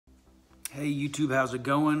Hey YouTube, how's it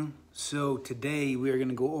going? So today we are going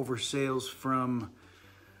to go over sales from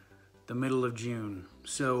the middle of June.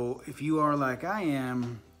 So if you are like I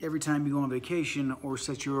am, every time you go on vacation or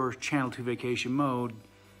set your channel to vacation mode,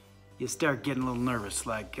 you start getting a little nervous.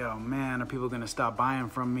 Like, oh man, are people going to stop buying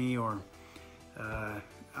from me? Or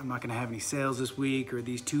I'm not going to have any sales this week or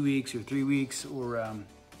these 2 weeks or 3 weeks or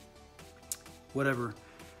whatever.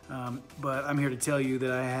 But I'm here to tell you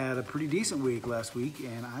that I had a pretty decent week last week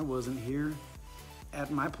and I wasn't here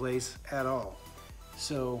at my place at all.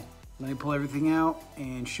 So let me pull everything out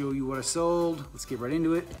and show you what I sold. Let's get right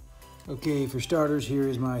into it. Okay, for starters, here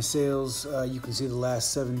is my sales. You can see the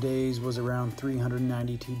last 7 days was around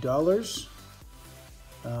 $392,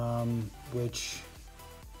 which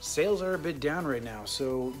sales are a bit down right now.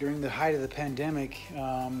 So during the height of the pandemic,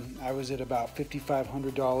 I was at about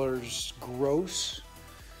 $5,500 gross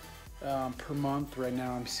per month. Right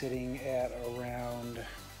now I'm sitting at around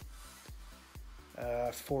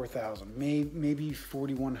 4,000, maybe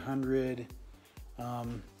 4,100.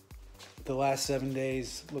 The last 7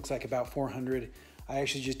 days looks like about 400. I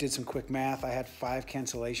actually just did some quick math. I had 5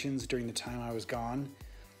 cancellations during the time I was gone,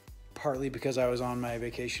 partly because I was on my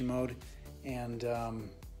vacation mode, and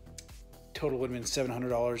total would have been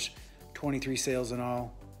 $700, 23 sales in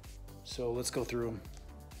all. So let's go through them.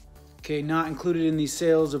 Okay, not included in these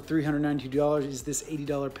sales of $392 is this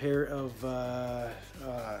 $80 pair of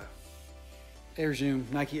Air Zoom,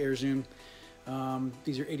 Nike Air Zoom.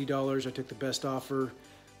 These are $80. I took the best offer.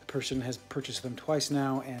 The person has purchased them twice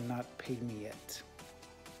now and not paid me yet.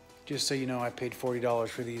 Just so you know, I paid $40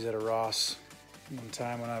 for these at a Ross one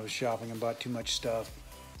time when I was shopping and bought too much stuff.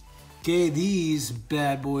 Okay, these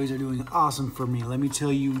bad boys are doing awesome for me. Let me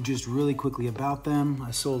tell you just really quickly about them. I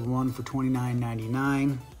sold one for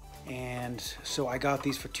 $29.99. And so I got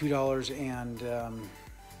these for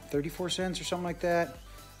 $2.34 or something like that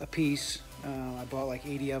a piece. I bought like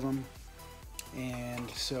 80 of them. And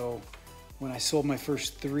so when I sold my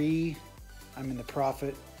first 3, I'm in the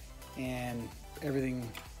profit and everything's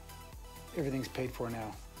paid for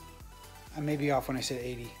now. I may be off when I said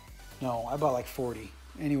 80. No, I bought like 40.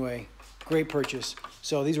 Anyway, great purchase.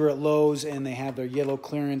 So these were at Lowe's and they have their yellow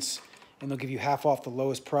clearance and they'll give you half off the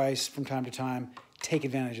lowest price from time to time. Take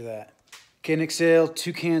advantage of that. Okay, next sale,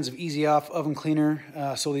 2 cans of Easy Off oven cleaner.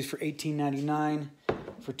 Sold these for $18.99.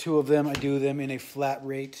 For 2 of them, I do them in a flat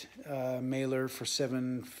rate mailer for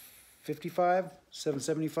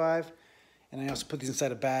 $7.75. And I also put these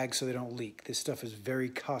inside a bag so they don't leak. This stuff is very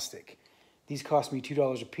caustic. These cost me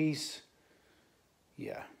 $2 a piece.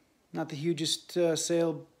 Yeah, not the hugest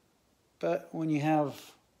sale, but when you have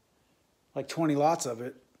like 20 lots of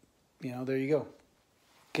it, you know, there you go.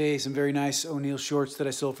 Okay, some very nice O'Neill shorts that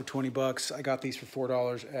I sold for 20 bucks. I got these for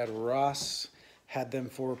 $4 at Ross. Had them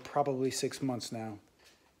for probably 6 months now.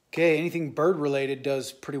 Okay, anything bird related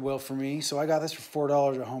does pretty well for me. So I got this for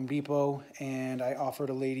 $4 at Home Depot and I offered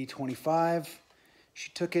a lady $25.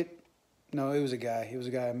 She took it. No, it was a guy. It was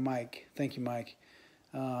a guy, Mike. Thank you, Mike.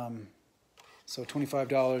 So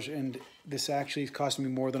 $25, and this actually cost me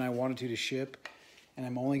more than I wanted to ship. And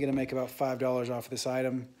I'm only gonna make about $5 off of this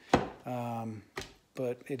item.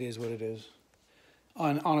 But it is what it is.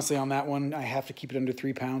 Honestly, on that one, I have to keep it under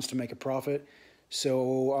 3 pounds to make a profit.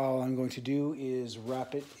 So all I'm going to do is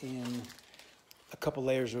wrap it in a couple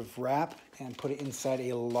layers of wrap and put it inside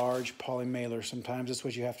a large poly mailer. Sometimes that's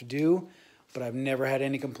what you have to do, but I've never had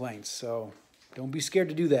any complaints. So don't be scared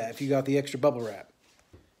to do that if you got the extra bubble wrap.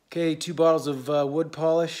 Okay, 2 bottles of wood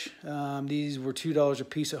polish. These were $2 a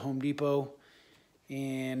piece at Home Depot.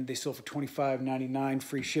 And they sold for $25.99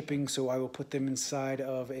 free shipping, so I will put them inside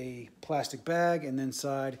of a plastic bag and then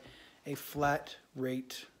inside a flat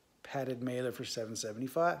rate padded mailer for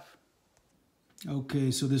 $7.75. Okay,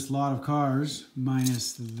 so this lot of cars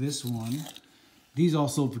minus this one, these all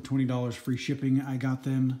sold for $20 free shipping. I got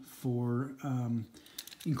them for,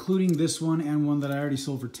 including this one and one that I already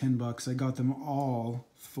sold for 10 bucks. I got them all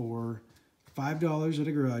for $5 at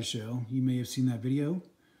a garage sale. You may have seen that video.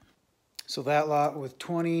 So that lot with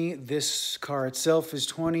 20, this car itself is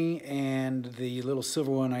 20, and the little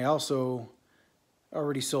silver one I also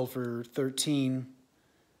already sold for 13,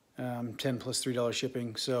 10 plus $3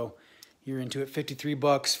 shipping. So you're into it 53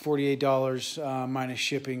 bucks, $48 minus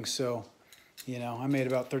shipping. So, you know, I made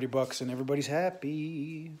about 30 bucks and everybody's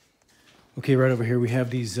happy. Okay, right over here we have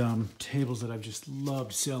these tables that I've just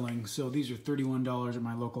loved selling. So these are $31 at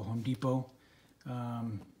my local Home Depot.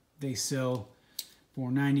 They sell for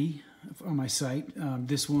 $90 on my site.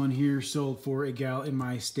 This one here sold for a gal in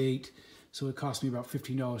my state, so it cost me about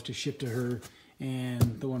 $15 to ship to her,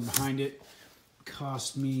 and the one behind it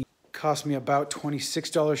cost me about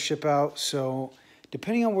 $26 ship out. So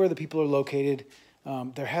depending on where the people are located,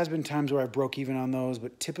 there has been times where I broke even on those,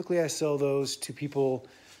 but typically I sell those to people,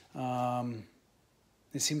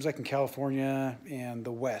 it seems like in California and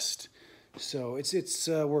the West. So it's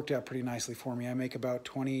worked out pretty nicely for me. I make about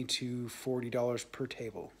 $20 to $40 per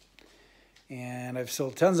table. And I've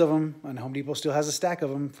sold tons of them, and Home Depot still has a stack of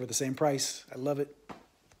them for the same price. I love it.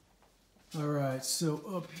 All right, so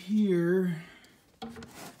up here,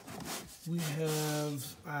 we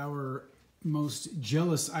have our most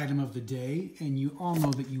jealous item of the day, and you all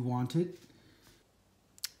know that you want it.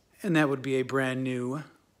 And that would be a brand new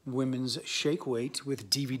women's shake weight with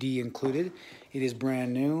DVD included. It is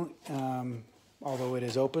brand new, although it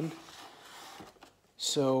is open.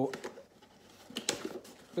 So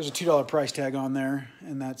there's a $2 price tag on there,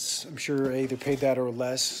 and that's, I'm sure, I either paid that or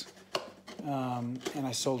less. And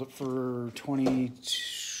I sold it for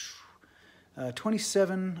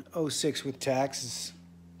 $27.06 with taxes,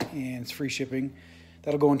 and it's free shipping.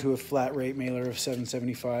 That'll go into a flat rate mailer of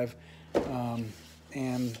 $7.75.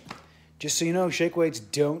 And just so you know, shake weights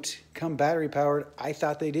don't come battery powered. I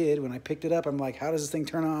thought they did. When I picked it up, I'm like, how does this thing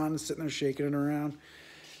turn on? Sitting there shaking it around.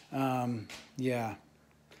 Yeah.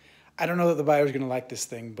 I don't know that the buyer's going to like this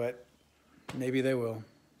thing, but maybe they will.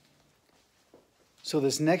 So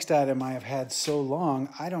this next item I have had so long,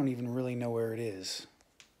 I don't even really know where it is.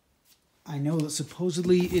 I know that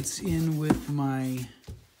supposedly it's in with my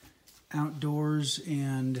outdoors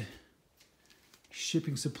and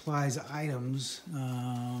shipping supplies items.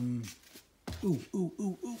 Ooh.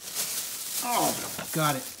 Oh,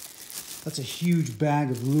 got it. That's a huge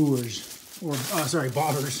bag of lures, or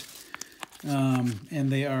bobbers.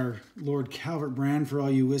 And they are Lord Calvert brand for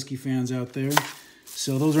all you whiskey fans out there.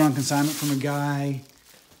 So those are on consignment from a guy.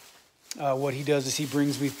 What he does is he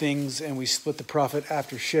brings me things and we split the profit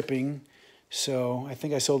after shipping. So I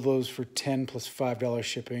think I sold those for $10 plus $5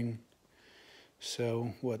 shipping.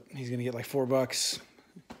 So what, he's gonna get like $4.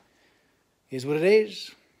 Is what it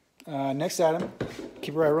is. Next item,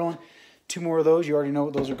 keep it right rolling. 2 more of those, you already know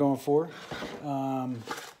what those are going for.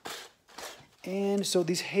 And so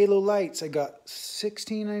these halo lights, I got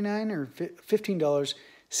 $16.99 or $15,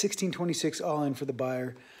 $16.26 all in for the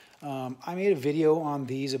buyer. I made a video on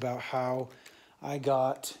these about how I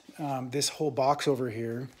got this whole box over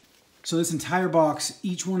here. So this entire box,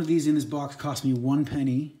 each one of these in this box cost me 1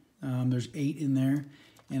 penny. There's 8 in there,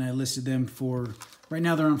 and I listed them for, right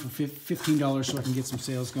now they're on for $15 so I can get some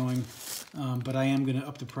sales going. But I am gonna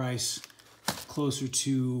up the price closer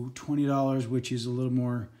to $20, which is a little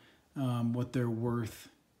more what they're worth,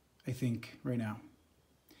 I think, right now.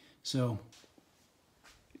 So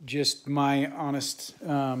just my honest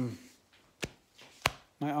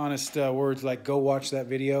words, like, go watch that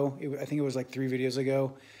video. I think it was like 3 videos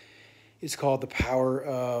ago. It's called The Power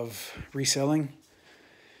of Reselling.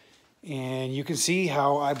 And you can see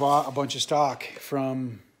how I bought a bunch of stock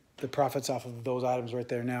from the profits off of those items right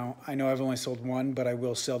there. Now, I know I've only sold 1, but I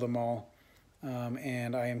will sell them all.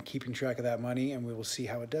 And I am keeping track of that money, and we will see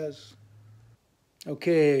how it does.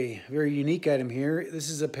 Okay, very unique item here. This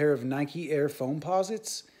is a pair of Nike Air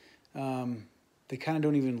Foamposites. They kind of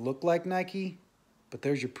don't even look like Nike, but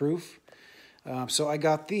there's your proof. So I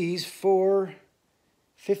got these for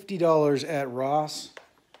 $50 at Ross,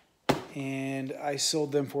 and I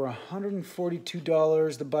sold them for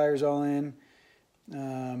 $142. The buyer's all in.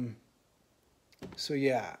 So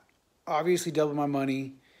yeah, obviously double my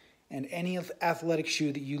money. And any athletic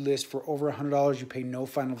shoe that you list for over $100, you pay no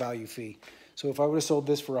final value fee. So if I would have sold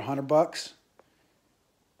this for $100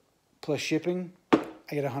 plus shipping, I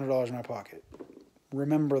get $100 in my pocket.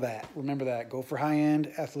 Remember that. Remember that. Go for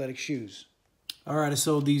high-end athletic shoes. All right, I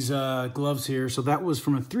sold these gloves here. So that was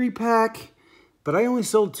from a 3-pack, but I only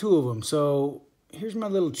sold 2 of them. So here's my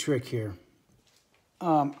little trick here.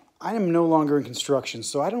 I am no longer in construction,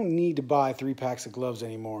 so I don't need to buy 3 packs of gloves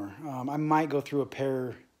anymore. I might go through a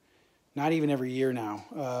pair, not even every year now.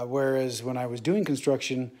 Whereas when I was doing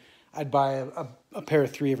construction, I'd buy a pair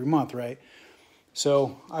of 3 every month, right?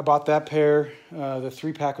 So I bought that pair. The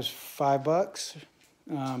 3-pack was $5.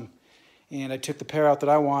 And I took the pair out that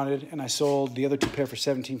I wanted, and I sold the other 2 pair for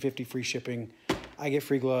 $17.50 free shipping. I get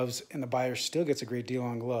free gloves, and the buyer still gets a great deal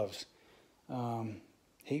on gloves.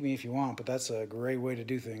 Hate me if you want, but that's a great way to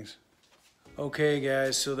do things. Okay,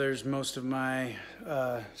 guys, so there's most of my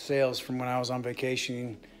sales from when I was on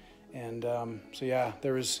vacation. And so, yeah,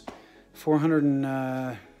 there was 400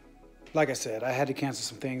 and, like I said, I had to cancel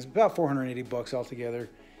some things, about $480 altogether.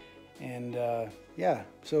 And yeah,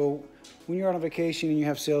 so when you're on a vacation and you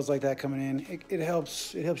have sales like that coming in, it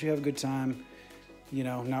helps you have a good time, you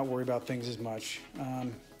know, not worry about things as much.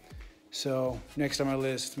 So next on my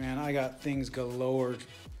list, man, I got things galore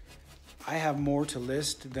I have more to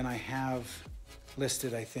list than I have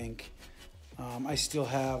listed, I think. I still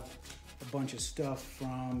have a bunch of stuff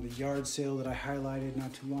from the yard sale that I highlighted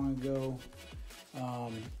not too long ago.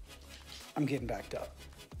 I'm getting backed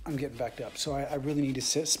up. So I really need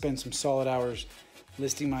to spend some solid hours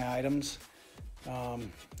listing my items,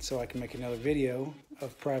 so I can make another video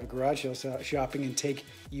of private garage sale shopping and take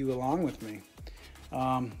you along with me.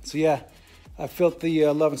 So yeah, I've felt the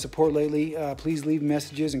love and support lately. Please leave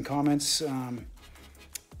messages and comments. I'm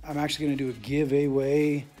actually going to do a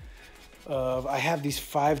giveaway of, I have these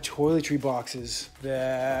 5 toiletry boxes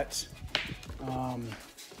that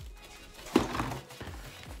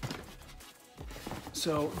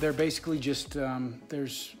so they're basically just,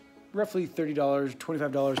 there's roughly $30,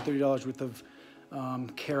 $25, $30 worth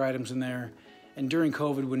of care items in there. And during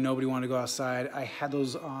COVID, when nobody wanted to go outside, I had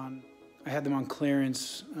them on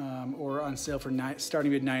clearance or on sale for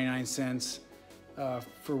starting at 99 cents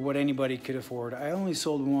for what anybody could afford. I only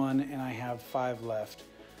sold 1 and I have 5 left.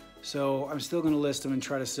 So I'm still gonna list them and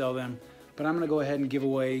try to sell them, but I'm gonna go ahead and give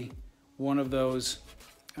away one of those.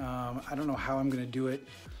 I don't know how I'm gonna do it.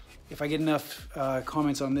 If I get enough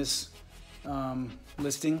comments on this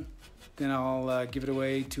listing, then I'll give it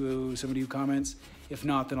away to somebody who comments. If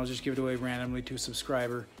not, then I'll just give it away randomly to a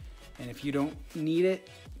subscriber. And if you don't need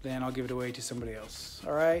it, then I'll give it away to somebody else.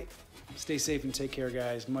 All right? Stay safe and take care,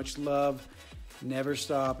 guys. Much love. Never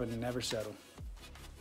stop and never settle.